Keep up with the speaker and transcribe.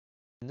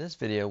In this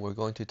video, we're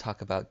going to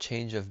talk about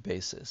change of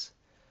bases.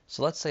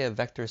 So let's say a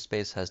vector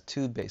space has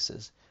two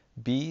bases,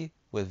 B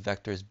with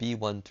vectors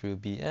b1 through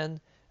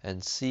bn,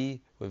 and C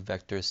with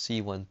vectors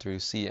c1 through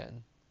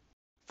cn.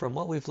 From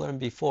what we've learned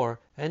before,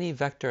 any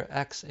vector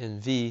x in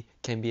V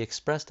can be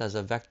expressed as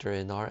a vector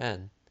in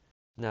Rn.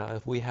 Now,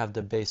 if we have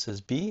the basis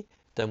B,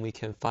 then we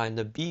can find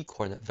the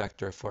b-coordinate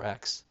vector for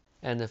x.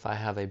 And if I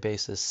have a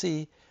basis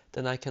C,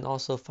 then I can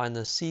also find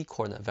the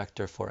c-coordinate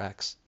vector for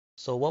x.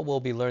 So what we'll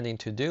be learning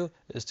to do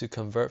is to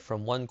convert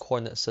from one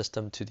coordinate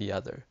system to the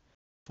other.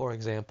 For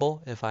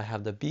example, if I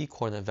have the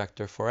b-coordinate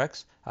vector for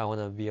x, I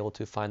want to be able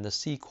to find the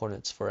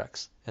c-coordinates for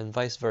x, and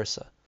vice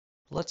versa.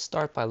 Let's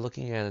start by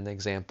looking at an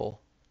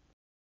example.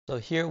 So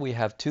here we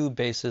have two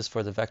bases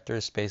for the vector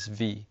space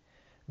V,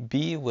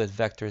 B with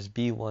vectors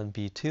b1,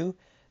 b2,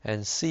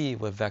 and C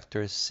with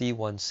vectors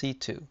c1,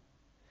 c2.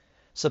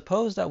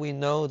 Suppose that we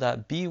know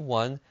that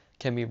b1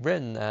 can be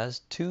written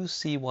as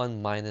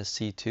 2c1 minus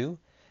c2,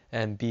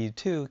 and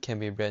b2 can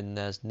be written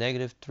as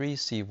negative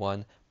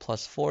 3c1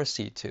 plus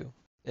 4c2.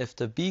 If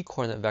the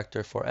b-coordinate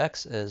vector for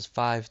x is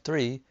 5,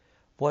 3,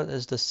 what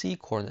is the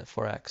c-coordinate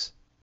for x?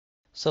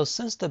 So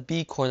since the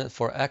b-coordinate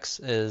for x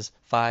is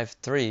 5,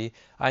 3,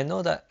 I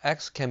know that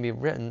x can be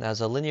written as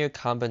a linear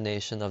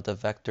combination of the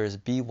vectors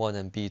b1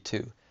 and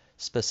b2.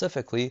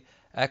 Specifically,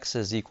 x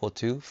is equal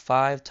to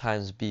 5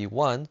 times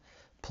b1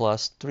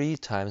 plus 3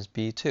 times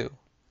b2.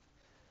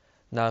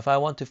 Now if I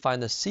want to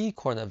find the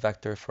c-coordinate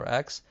vector for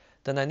x,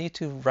 then I need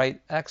to write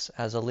x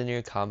as a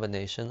linear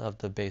combination of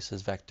the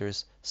basis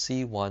vectors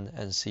c1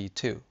 and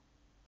c2.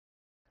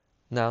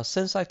 Now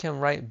since I can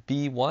write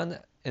b1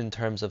 in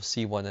terms of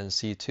c1 and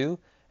c2,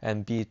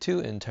 and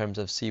b2 in terms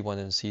of c1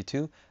 and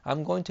c2,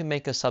 I'm going to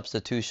make a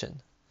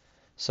substitution.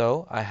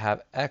 So I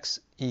have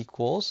x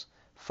equals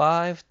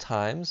 5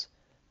 times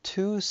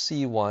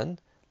 2c1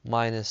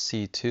 minus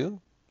c2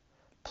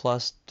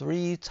 plus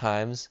 3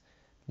 times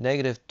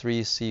negative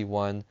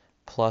 3c1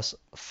 plus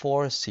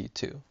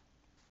 4c2.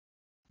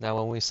 Now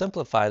when we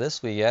simplify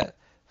this, we get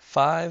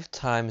 5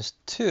 times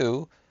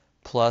 2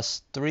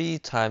 plus 3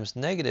 times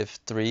negative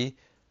 3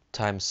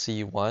 times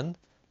c1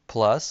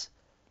 plus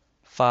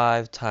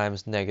 5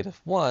 times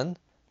negative 1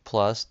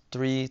 plus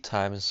 3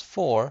 times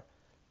 4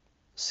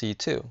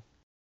 c2.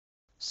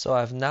 So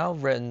I've now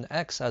written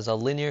x as a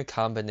linear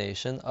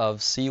combination of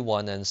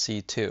c1 and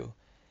c2.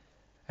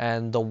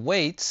 And the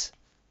weights,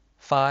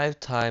 5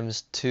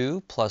 times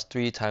 2 plus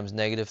 3 times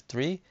negative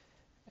 3,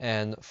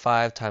 and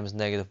 5 times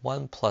negative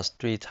 1 plus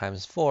 3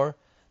 times 4,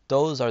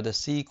 those are the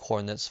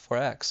c-coordinates for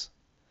x.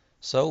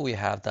 So we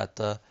have that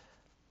the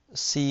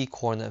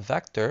c-coordinate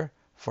vector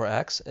for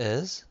x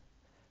is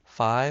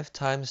 5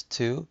 times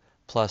 2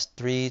 plus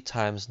 3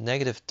 times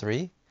negative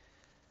 3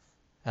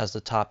 as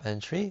the top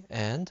entry,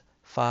 and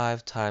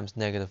 5 times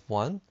negative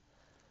 1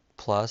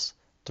 plus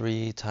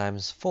 3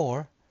 times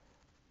 4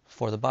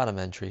 for the bottom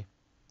entry.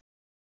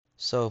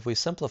 So if we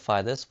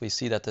simplify this, we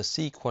see that the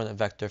c-coordinate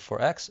vector for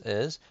x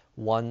is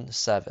 1,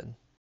 7.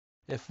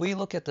 If we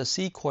look at the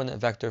c-coordinate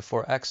vector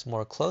for x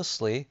more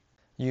closely,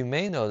 you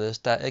may notice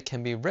that it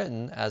can be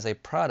written as a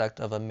product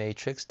of a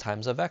matrix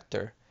times a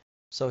vector.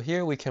 So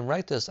here we can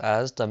write this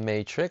as the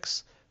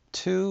matrix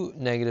 2,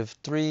 negative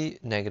 3,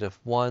 negative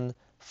 1,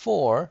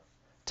 4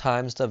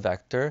 times the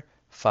vector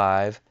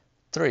 5,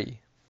 3.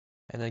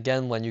 And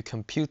again, when you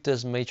compute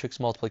this matrix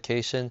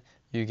multiplication,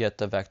 you get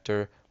the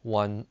vector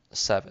 1,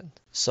 7.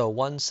 So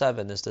 1,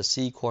 7 is the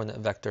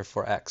c-coordinate vector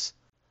for x.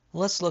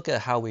 Let's look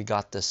at how we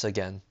got this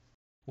again.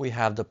 We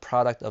have the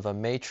product of a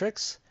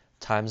matrix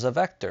times a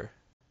vector.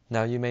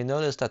 Now you may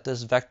notice that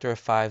this vector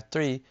 5,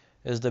 3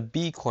 is the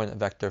b-coordinate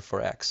vector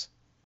for x.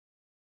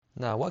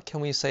 Now what can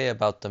we say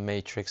about the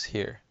matrix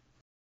here?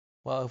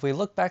 Well, if we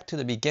look back to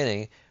the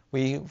beginning,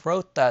 we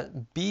wrote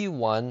that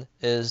b1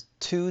 is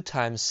 2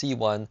 times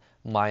c1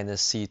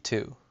 minus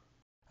c2.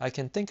 I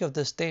can think of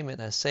this statement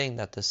as saying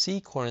that the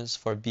c-coordinates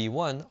for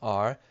b1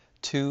 are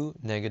 2,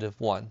 negative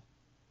 1.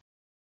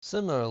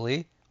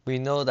 Similarly, we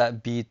know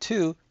that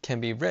b2 can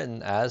be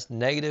written as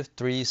negative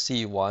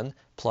 3c1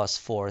 plus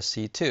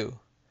 4c2,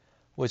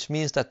 which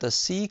means that the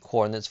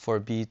c-coordinates for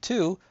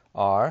b2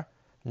 are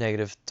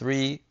negative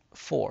 3,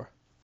 4.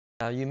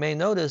 Now you may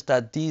notice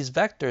that these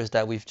vectors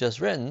that we've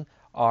just written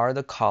are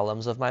the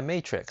columns of my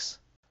matrix.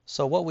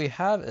 So what we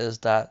have is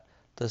that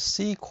the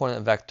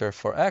c-coordinate vector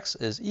for x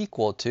is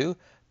equal to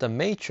the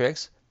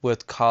matrix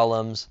with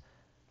columns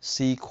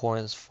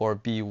c-coordinates for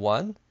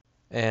b1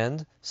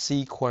 and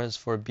c-coordinates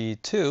for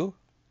b2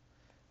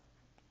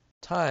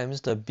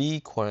 times the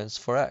b-coordinates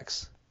for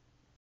x.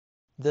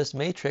 This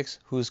matrix,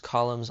 whose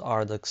columns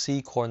are the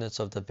c-coordinates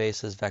of the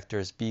basis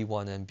vectors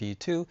b1 and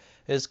b2,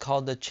 is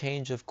called the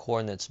change of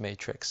coordinates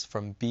matrix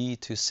from b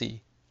to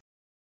c.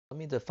 Let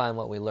me define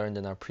what we learned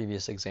in our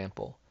previous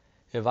example.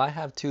 If I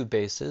have two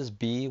bases,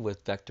 b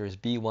with vectors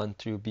b1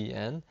 through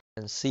bn,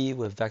 and c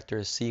with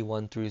vectors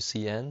c1 through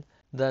cn,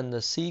 then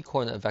the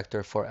c-coordinate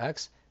vector for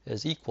x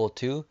is equal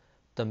to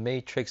the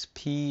matrix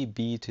p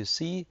b to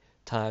c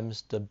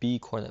times the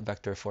b-coordinate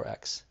vector for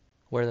x,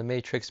 where the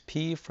matrix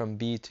p from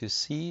b to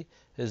c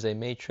is a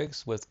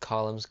matrix with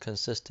columns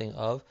consisting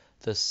of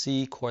the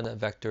c coordinate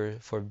vector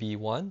for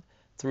B1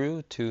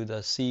 through to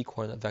the c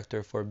coordinate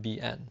vector for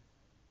Bn.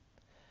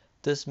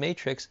 This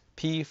matrix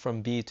P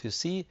from B to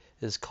C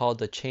is called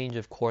the change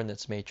of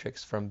coordinates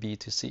matrix from B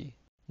to C.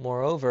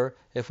 Moreover,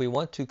 if we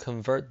want to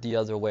convert the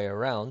other way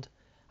around,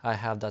 I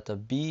have that the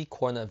B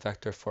coordinate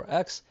vector for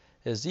x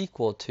is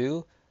equal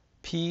to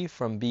P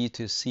from B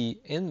to C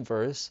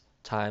inverse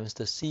times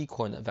the C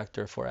coordinate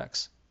vector for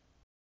x.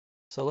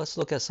 So let's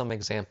look at some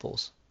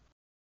examples.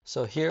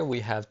 So here we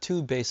have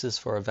two bases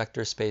for a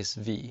vector space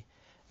V,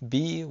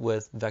 B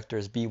with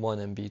vectors B1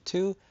 and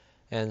B2,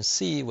 and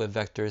C with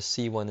vectors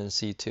C1 and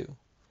C2.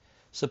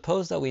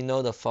 Suppose that we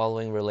know the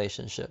following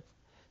relationship,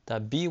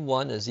 that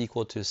B1 is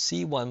equal to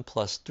C1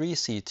 plus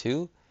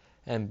 3C2,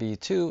 and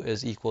B2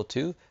 is equal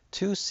to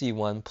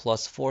 2C1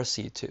 plus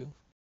 4C2.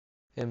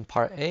 In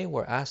part A,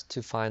 we're asked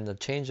to find the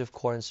change of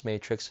coordinates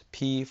matrix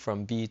P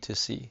from B to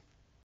C.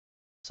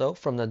 So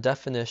from the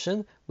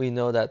definition, we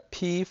know that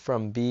P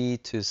from B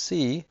to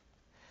C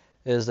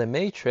is a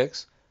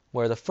matrix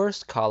where the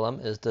first column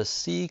is the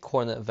C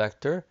coordinate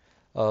vector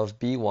of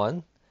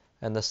B1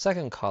 and the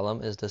second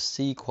column is the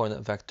C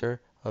coordinate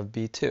vector of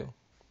B2.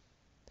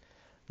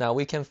 Now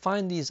we can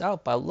find these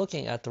out by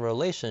looking at the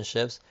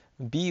relationships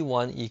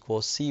B1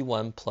 equals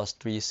C1 plus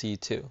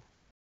 3C2.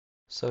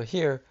 So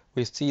here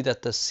we see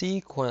that the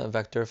C coordinate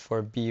vector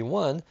for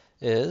B1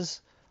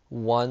 is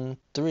 1,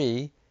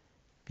 3,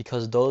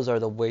 because those are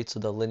the weights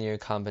of the linear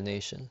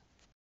combination.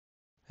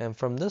 And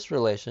from this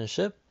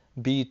relationship,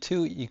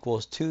 B2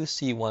 equals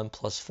 2C1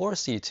 plus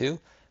 4C2,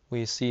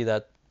 we see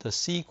that the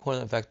C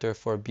coordinate vector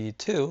for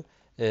B2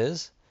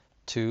 is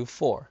 2,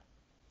 4.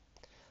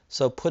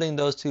 So putting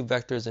those two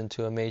vectors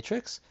into a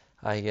matrix,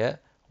 I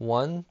get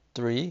 1,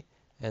 3,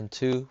 and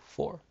 2,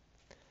 4.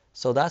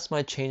 So that's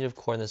my change of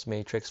coordinates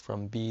matrix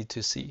from B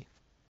to C.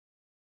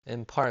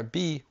 In part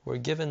B, we're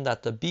given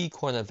that the B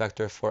coordinate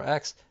vector for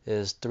x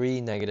is 3,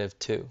 negative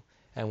 2,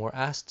 and we're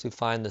asked to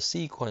find the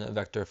C coordinate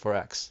vector for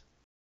x.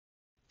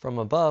 From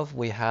above,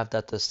 we have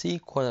that the C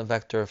coordinate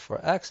vector for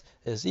x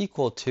is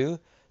equal to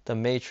the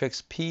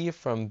matrix P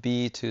from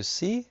B to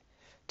C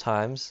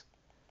times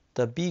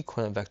the B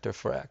coordinate vector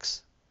for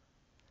x.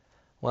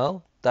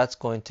 Well, that's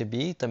going to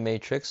be the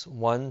matrix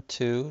 1,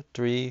 2,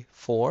 3,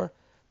 4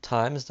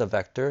 times the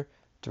vector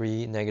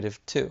 3, negative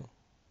 2.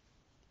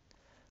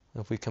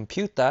 If we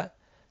compute that,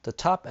 the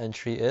top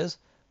entry is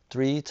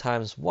 3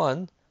 times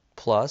 1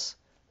 plus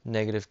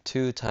negative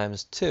 2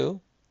 times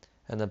 2,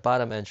 and the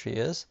bottom entry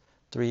is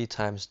 3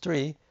 times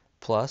 3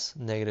 plus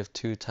negative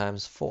 2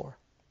 times 4.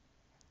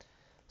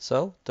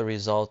 So the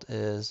result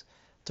is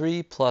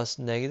 3 plus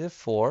negative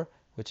 4,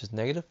 which is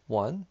negative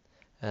 1,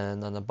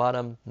 and on the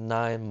bottom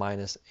 9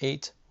 minus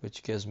 8,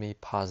 which gives me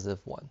positive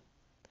 1.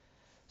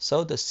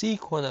 So the C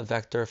coordinate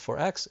vector for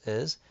x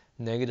is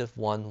negative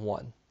 1,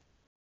 1.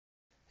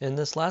 In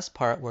this last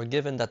part, we're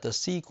given that the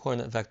C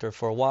coordinate vector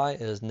for y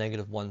is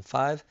negative 1,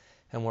 5,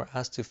 and we're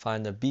asked to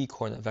find the B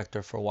coordinate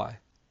vector for y.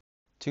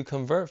 To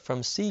convert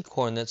from C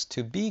coordinates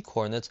to B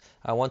coordinates,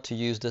 I want to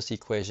use this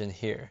equation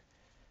here.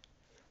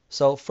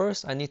 So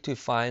first, I need to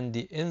find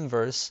the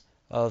inverse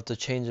of the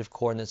change of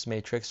coordinates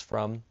matrix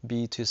from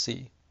B to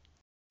C.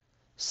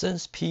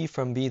 Since P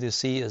from B to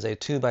C is a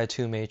 2 by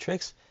 2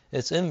 matrix,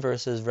 its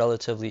inverse is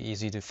relatively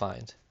easy to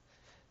find.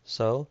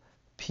 So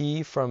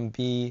P from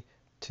B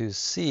to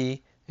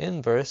C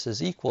inverse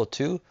is equal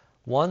to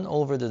 1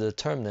 over the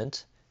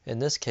determinant. In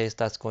this case,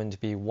 that's going to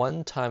be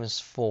 1 times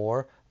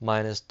 4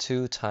 minus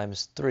 2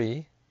 times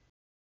 3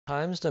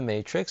 times the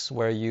matrix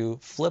where you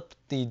flip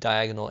the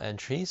diagonal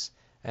entries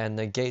and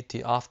negate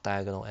the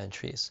off-diagonal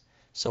entries.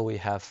 So we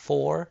have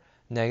 4,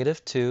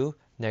 negative 2,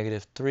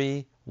 negative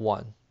 3,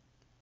 1.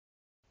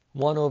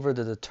 1 over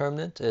the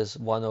determinant is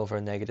 1 over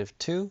negative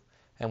 2,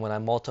 and when I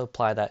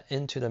multiply that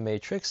into the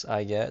matrix,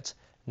 I get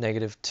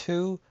negative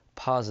 2,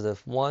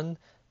 positive 1,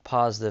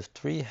 positive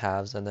 3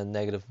 halves, and then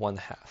negative 1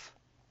 half.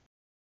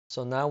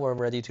 So now we're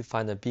ready to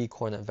find the B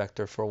coordinate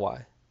vector for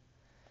y.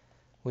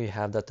 We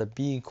have that the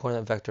B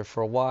coordinate vector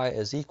for y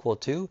is equal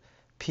to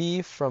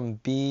P from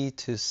B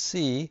to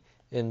C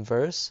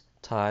inverse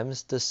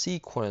times the C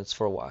coordinates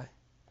for y.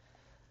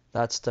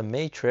 That's the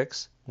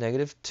matrix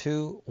negative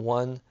 2,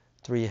 1,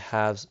 3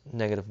 halves,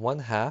 negative 1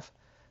 half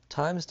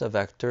times the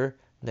vector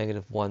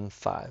negative 1,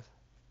 5.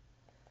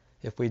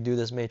 If we do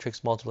this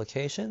matrix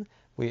multiplication,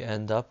 we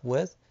end up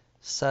with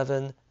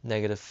 7,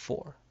 negative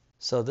 4.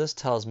 So this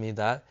tells me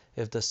that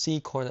if the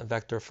C coordinate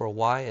vector for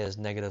y is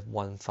negative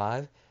 1,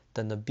 5,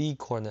 then the B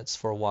coordinates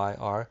for y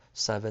are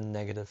 7,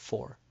 negative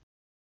 4.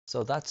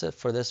 So that's it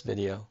for this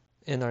video.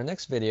 In our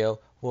next video,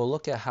 we'll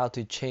look at how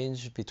to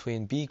change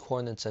between B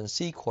coordinates and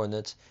C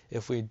coordinates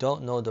if we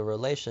don't know the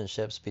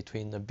relationships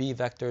between the B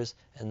vectors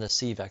and the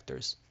C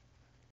vectors.